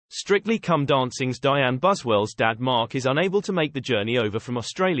Strictly Come Dancing's Dianne Buswell's dad Mark is unable to make the journey over from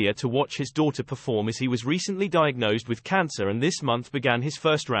Australia to watch his daughter perform as he was recently diagnosed with cancer and this month began his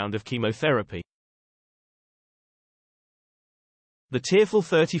first round of chemotherapy. The tearful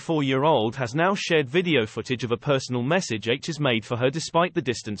 34-year-old has now shared video footage of a personal message H has made for her despite the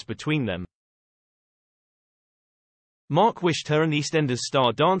distance between them. Mark wished her and EastEnders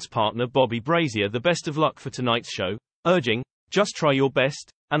star dance partner Bobby Brazier the best of luck for tonight's show, urging, "Just try your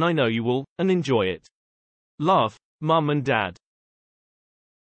best, and I know you will, and enjoy it. Love, Mum and Dad."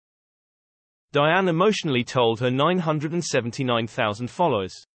 Dianne emotionally told her 979,000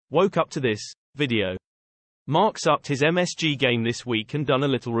 followers, "Woke up to this video. Mark's upped his MSG game this week and done a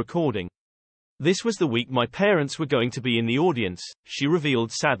little recording. This was the week my parents were going to be in the audience," she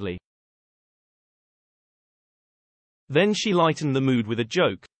revealed sadly. Then she lightened the mood with a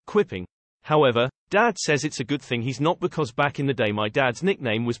joke, quipping, "However, Dad says it's a good thing he's not because back in the day my dad's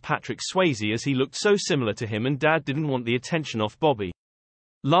nickname was Patrick Swayze as he looked so similar to him and Dad didn't want the attention off Bobby.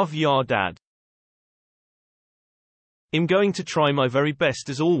 Love ya Dad. I'm going to try my very best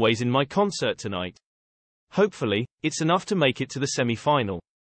as always in my concert tonight. Hopefully, it's enough to make it to the semi-final."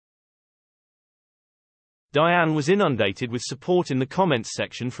 Dianne was inundated with support in the comments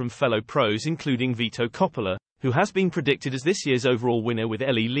section from fellow pros including Vito Coppola, who has been predicted as this year's overall winner with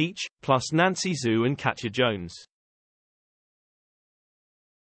Ellie Leach, plus Nancy Zhu and Katya Jones.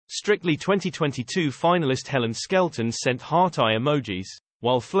 Strictly 2022 finalist Helen Skelton sent heart eye emojis,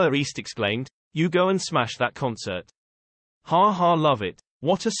 while Fleur East exclaimed, "You go and smash that concert. Ha ha love it.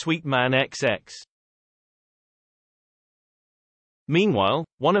 What a sweet man XX." Meanwhile,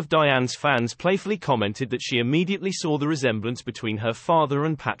 one of Dianne's fans playfully commented that she immediately saw the resemblance between her father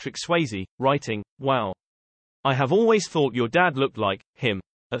and Patrick Swayze, writing, "Wow. I have always thought your dad looked like him."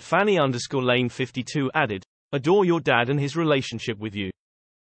 At Fanny_Lane52 added, "Adore your dad and his relationship with you.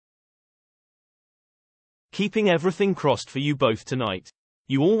 Keeping everything crossed for you both tonight.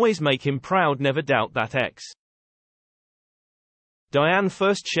 You always make him proud, never doubt that X." Dianne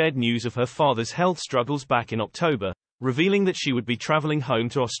first shared news of her father's health struggles back in October, revealing that she would be traveling home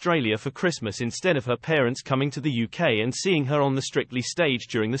to Australia for Christmas instead of her parents coming to the UK and seeing her on the Strictly stage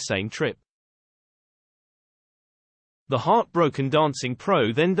during the same trip. The heartbroken dancing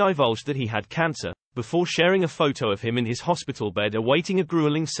pro then divulged that he had cancer, before sharing a photo of him in his hospital bed awaiting a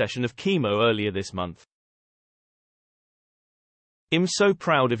grueling session of chemo earlier this month. "I'm so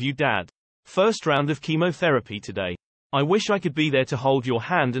proud of you Dad. First round of chemotherapy today. I wish I could be there to hold your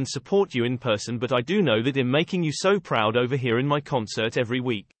hand and support you in person, but I do know that I'm making you so proud over here in my concert every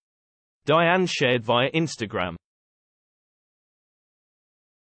week." Dianne shared via Instagram.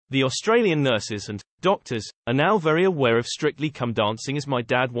 The Australian nurses and doctors are now very aware of Strictly Come Dancing as my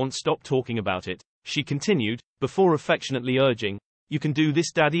dad won't stop talking about it, she continued, before affectionately urging, "You can do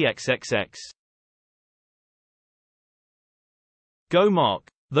this Daddy XXX. Go Mark."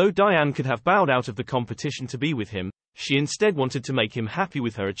 Though Dianne could have bowed out of the competition to be with him, she instead wanted to make him happy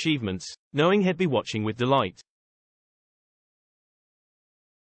with her achievements, knowing he'd be watching with delight.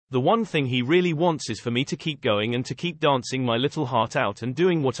 "The one thing he really wants is for me to keep going and to keep dancing my little heart out and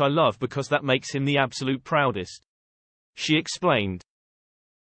doing what I love because that makes him the absolute proudest," she explained.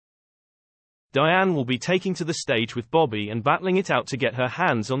 Dianne will be taking to the stage with Bobby and battling it out to get her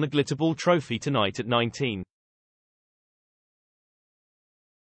hands on the Glitterball trophy tonight at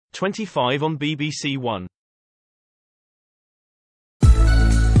 19:25 on BBC One.